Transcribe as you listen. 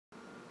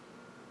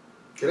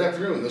Good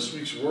afternoon. This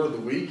week's word of the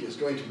week is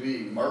going to be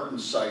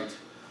Martensite.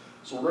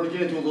 So we're going to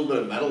get into a little bit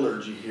of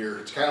metallurgy here.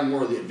 It's kind of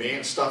more of the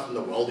advanced stuff in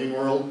the welding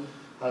world.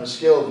 On a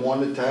scale of 1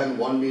 to 10,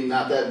 1 being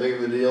not that big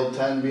of a deal,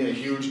 10 being a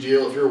huge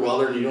deal. If you're a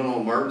welder and you don't know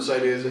what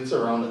Martensite is, it's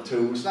around a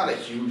 2. It's not a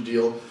huge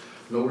deal.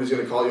 Nobody's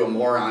going to call you a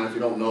moron if you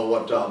don't know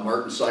what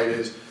Martensite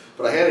is.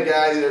 But I had a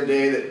guy the other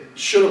day that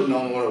should have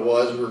known what it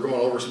was. We were going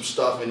over some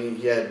stuff and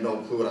he had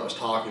no clue what I was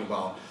talking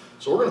about.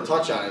 So we're going to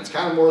touch on it. It's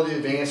kind of more of the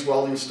advanced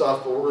welding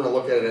stuff, but we're going to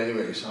look at it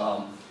anyways.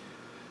 Now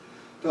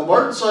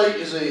Martensite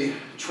is a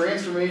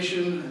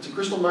transformation, it's a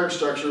crystal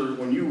microstructure.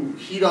 When you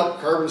heat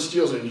up carbon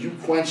steels and you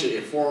quench it,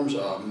 it forms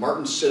a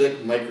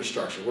martensitic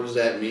microstructure. What does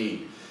that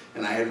mean?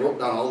 And I had wrote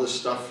down all this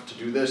stuff to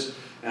do this,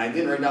 and I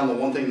didn't write down the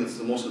one thing that's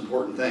the most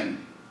important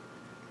thing.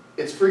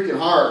 It's freaking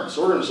hard,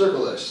 so we're going to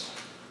circle this.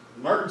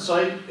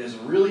 Martensite is a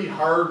really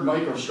hard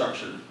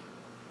microstructure.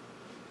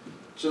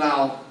 So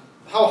now,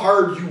 how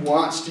hard you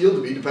want steel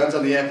to be depends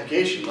on the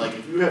application. Like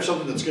if you have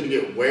something that's going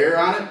to get wear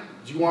on it,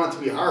 you want it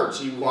to be hard,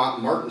 so you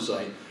want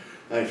Martensite.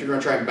 And if you're going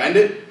to try and bend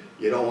it,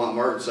 you don't want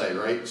Martensite,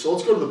 right? So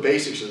let's go to the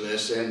basics of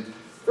this. And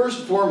first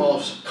and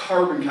foremost,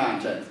 carbon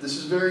content. This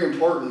is very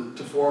important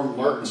to form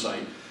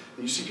Martensite.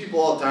 You see people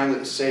all the time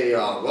that say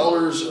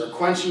welders are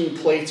quenching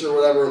plates or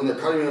whatever, and they're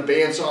cutting in a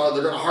bandsaw,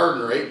 they're going to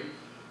harden, right?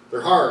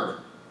 They're hard.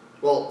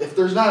 Well, if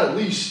there's not at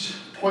least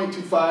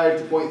 0.25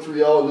 to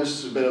 0.30, and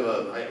this is a bit of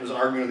a, I was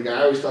arguing with the guy,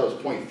 I always thought it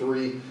was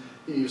 0.3.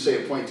 He used to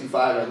say 0.25,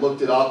 I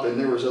looked it up, and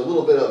there was a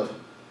little bit of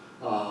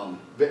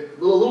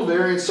little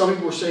variance. Some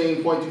people were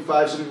saying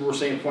 0.25, some people were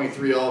saying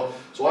 0.30,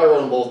 so I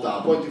wrote them both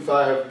down,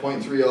 0.25,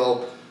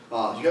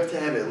 0.30. You have to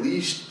have at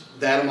least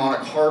that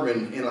amount of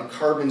carbon in a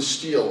carbon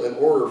steel in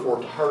order for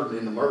it to harden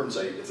into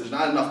Martensite. If there's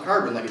not enough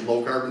carbon, like in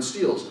low carbon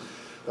steels,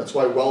 that's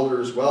why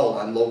welders weld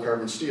on low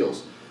carbon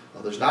steels.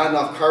 There's not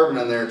enough carbon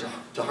in there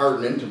to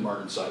harden into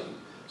Martensite.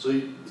 So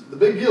the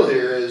big deal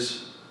here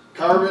is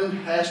carbon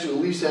has to at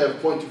least have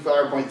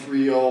 0.25 or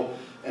 0.30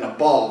 and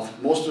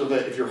above. Most of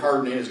it, if you're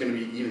hardening, is going to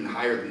be even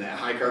higher than that.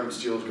 High carbon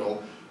steels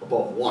go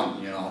above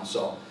 1, you know.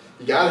 So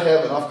you got to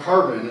have enough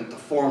carbon in it to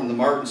form the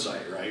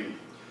Martensite, right?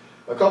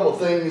 A couple of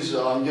things you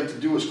have to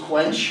do is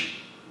quench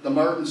the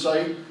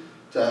Martensite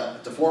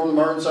to form the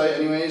Martensite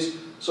anyways.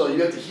 So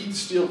you have to heat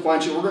steel,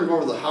 quench it. We're going to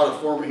go over how to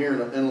form it here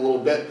in a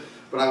little bit.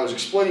 But I was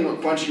explaining what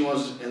quenching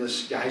was, and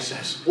this guy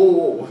says,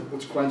 whoa,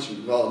 what's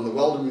quenching? Well, in the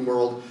welding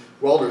world,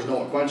 welders know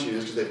what quenching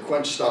is because they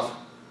quench stuff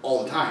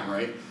all the time,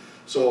 right?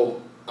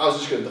 So I was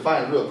just going to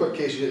define it real quick in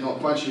case you didn't know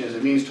what quenching is.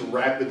 It means to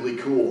rapidly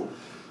cool.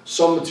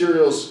 Some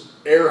materials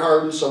air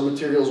harden, some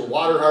materials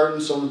water harden,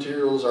 some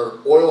materials are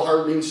oil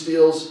hardening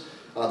steels.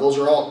 Those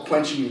are all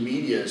quenching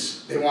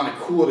medias. They want to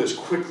cool it as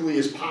quickly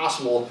as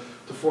possible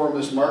to form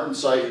this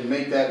Martensite and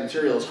make that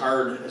material as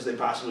hard as they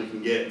possibly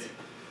can get it.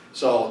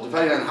 So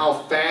depending on how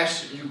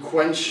fast you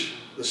quench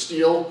the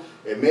steel,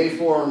 it may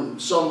form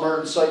some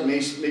Martensite,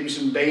 maybe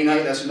some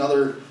bainite. That's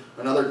another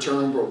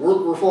term, but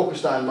we're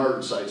focused on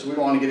Martensite, so we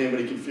don't want to get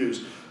anybody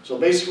confused. So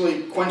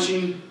basically,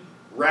 quenching,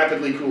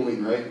 rapidly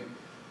cooling, right?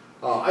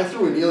 I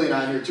threw annealing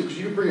on here too, because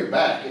you can bring it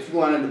back. If you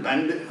wanted to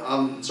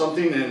bend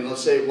something, and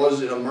let's say it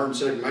was in a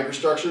Martensitic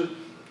microstructure,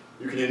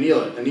 you can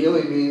anneal it.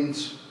 Annealing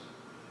means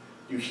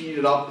you heat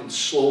it up and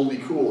slowly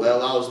cool. That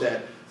allows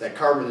that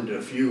carbon to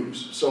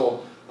diffuse.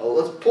 So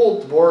let's pull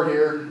up the board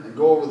here and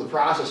go over the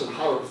process of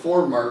how to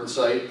form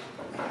Martensite.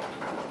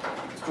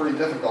 It's pretty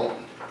difficult.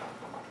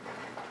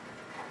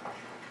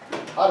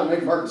 How to make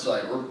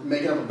Martensite. We're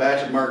making up a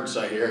batch of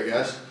Martensite here, I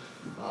guess.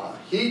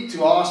 Heat to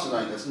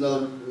austenite. That's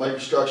another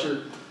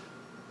microstructure.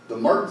 The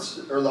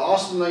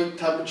austenite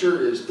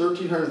temperature is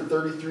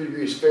 1333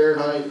 degrees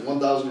Fahrenheit,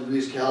 1000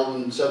 degrees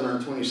Kelvin,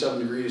 727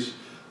 degrees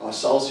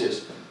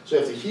Celsius. So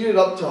you have to heat it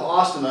up to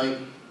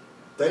austenite.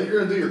 Then you're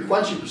going to do your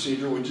quenching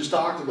procedure we just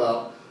talked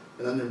about,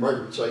 and then your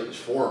Martensite is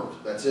formed.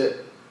 That's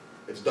it.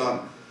 It's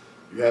done.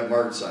 You have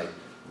Martensite.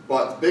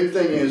 But the big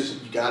thing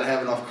is you got to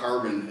have enough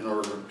carbon in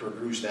order to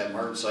produce that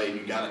Martensite, and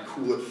you got to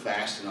cool it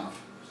fast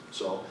enough.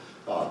 So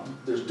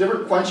there's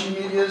different quenching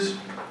medias.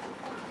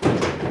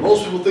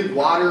 Most people think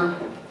water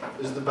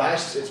is the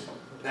best. It's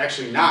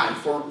actually not. It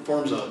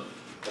forms a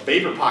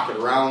vapor pocket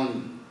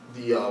around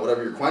the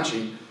whatever you're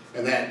quenching,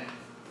 and that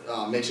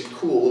makes it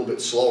cool a little bit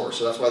slower.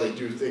 So that's why they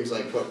do things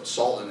like put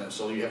salt in it.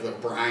 So you have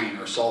like brine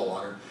or salt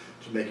water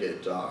to make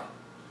it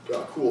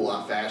cool a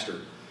lot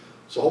faster.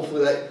 So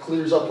hopefully that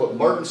clears up what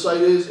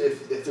Martensite is.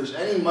 If there's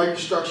any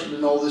microstructure to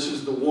know, this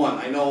is the one.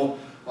 I know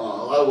a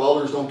lot of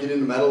welders don't get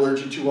into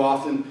metallurgy too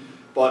often,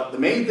 but the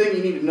main thing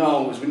you need to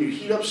know is when you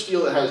heat up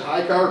steel that has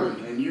high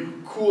carbon and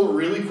you cool it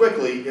really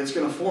quickly, it's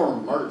going to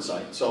form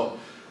Martensite. So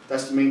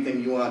that's the main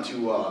thing you want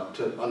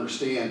to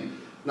understand.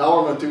 Now what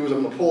I'm going to do is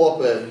I'm going to pull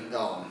up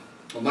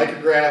a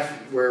micrograph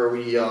where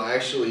we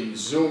actually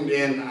zoomed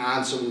in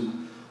on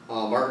some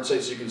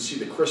Martensite so you can see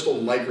the crystal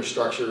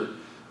microstructure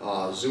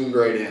zoomed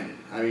right in.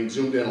 I mean,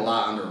 zoomed in a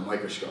lot under a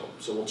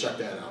microscope. So we'll check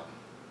that out.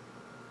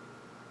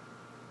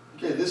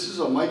 Okay, this is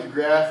a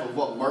micrograph of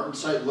what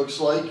Martensite looks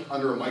like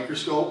under a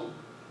microscope.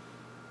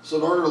 So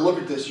in order to look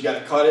at this, you got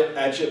to cut it,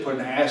 etch it, put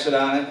an acid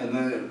on it, and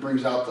then it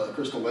brings out the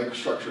crystal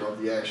microstructure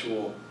of the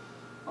actual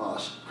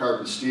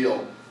carbon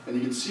steel. And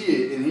you can see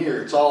it in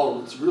here, it's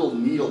real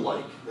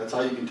needle-like. That's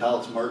how you can tell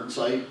it's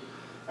Martensite.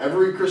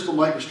 Every crystal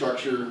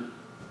microstructure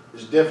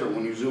is different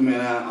when you zoom in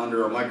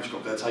under a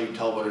microscope. That's how you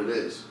tell what it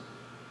is.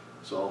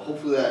 So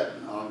hopefully that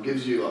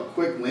gives you a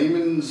quick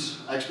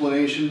layman's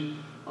explanation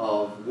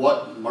of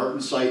what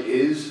Martensite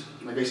is.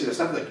 Like I said,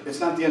 it's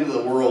not the end of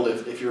the world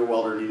if you're a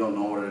welder and you don't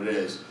know what it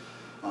is.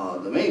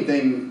 The main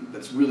thing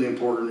that's really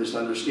important is to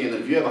understand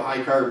that if you have a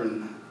high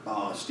carbon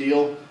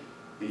steel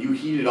and you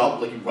heat it up,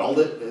 like you weld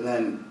it and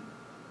then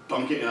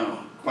dunk it in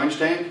a quench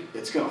tank,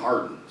 it's going to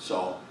harden.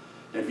 So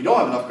if you don't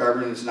have enough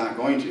carbon, it's not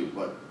going to.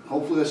 But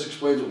hopefully this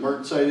explains what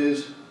Martensite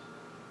is.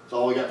 That's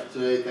all we got for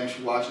today. Thanks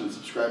for watching and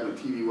subscribing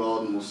to TV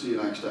Weld, and we'll see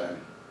you next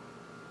time.